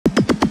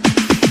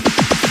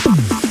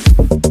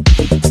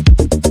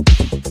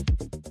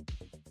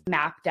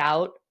mapped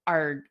out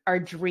our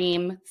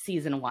dream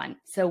season 1.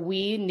 So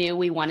we knew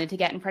we wanted to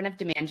get in front of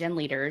demand gen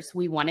leaders.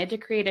 We wanted to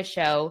create a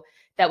show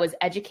that was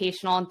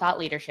educational and thought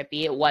leadership-y.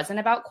 It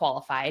wasn't about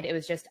qualified. It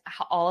was just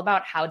all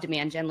about how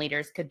demand gen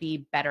leaders could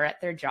be better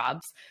at their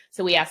jobs.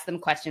 So we asked them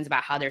questions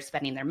about how they're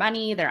spending their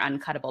money, their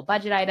uncuttable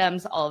budget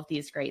items, all of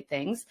these great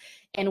things.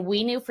 And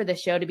we knew for the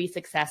show to be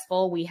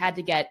successful, we had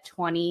to get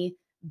 20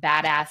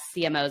 badass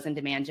CMOs and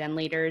demand gen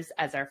leaders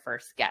as our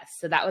first guests.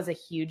 So that was a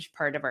huge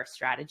part of our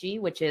strategy,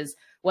 which is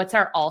what's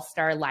our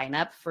all-star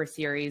lineup for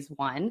series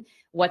 1?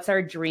 What's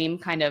our dream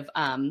kind of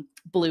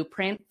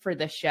blueprint for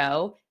the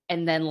show?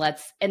 And then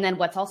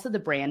what's also the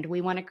brand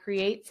we want to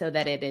create so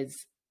that it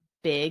is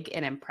big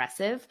and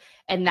impressive.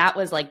 And that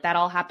was like, that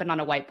all happened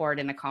on a whiteboard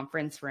in a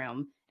conference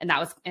room.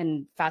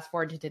 And fast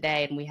forward to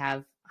today, and we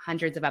have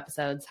hundreds of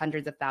episodes,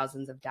 hundreds of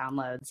thousands of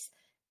downloads.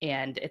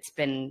 And it's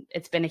been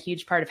a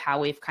huge part of how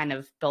we've kind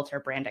of built our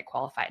brand at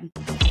Qualified.